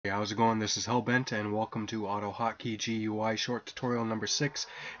how's it going? This is Hellbent and welcome to AutoHotkey GUI short tutorial number 6.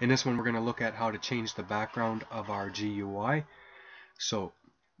 In this one we're going to look at how to change the background of our GUI. So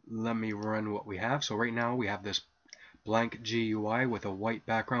let me run what we have. So right now we have this blank GUI with a white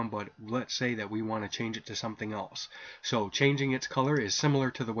background, but let's say that we want to change it to something else. So changing its color is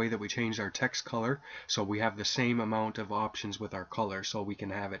similar to the way that we changed our text color. So we have the same amount of options with our color. So we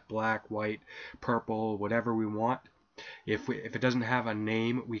can have it black, white, purple, whatever we want. If it doesn't have a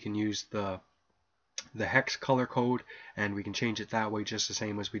name, we can use the hex color code and we can change it that way, just the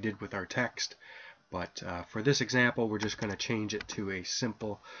same as we did with our text. But for this example, we're just going to change it to a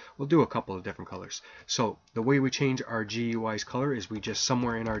simple, we'll do a couple of different colors. So the way we change our GUI's color is we just,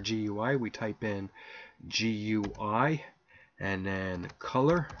 somewhere in our GUI, we type in GUI and then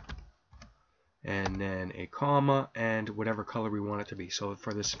color and then a comma and whatever color we want it to be. So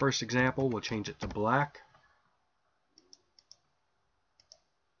for this first example, we'll change it to black.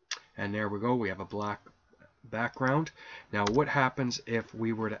 And there we go, we have a black background. Now what happens if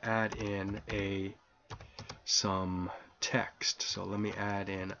we were to add in some text? So let me add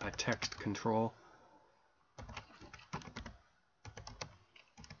in a text control.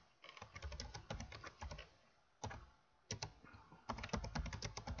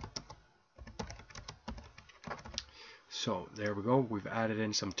 So there we go, we've added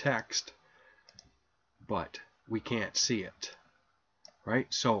in some text, but we can't see it. Right,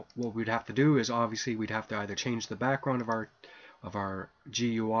 so what we'd have to do is obviously we'd have to either change the background of our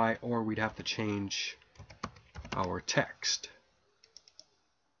GUI, or we'd have to change our text.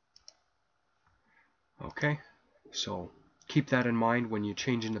 Okay, so keep that in mind when you're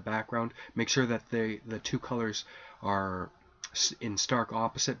changing the background. Make sure that the two colors are in stark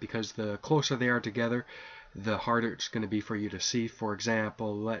opposite, because the closer they are together, the harder it's going to be for you to see. For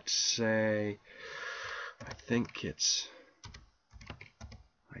example, let's say I think it's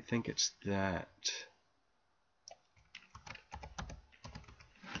that.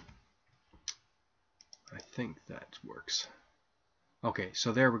 I think that works. Okay,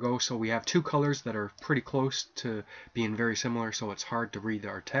 so there we go. So we have two colors that are pretty close to being very similar, so it's hard to read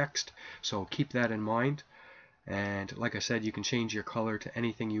our text. So keep that in mind. And like I said, you can change your color to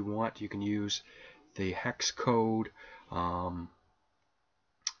anything you want. You can use the hex code or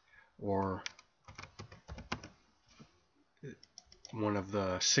one of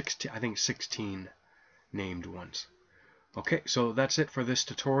the 16 named ones. Okay, so that's it for this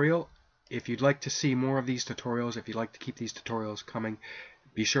tutorial. If you'd like to see more of these tutorials, if you'd like to keep these tutorials coming,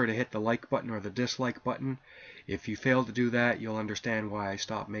 be sure to hit the like button or the dislike button. If you fail to do that, you'll understand why I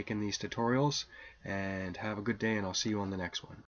stopped making these tutorials. And have a good day, and I'll see you on the next one.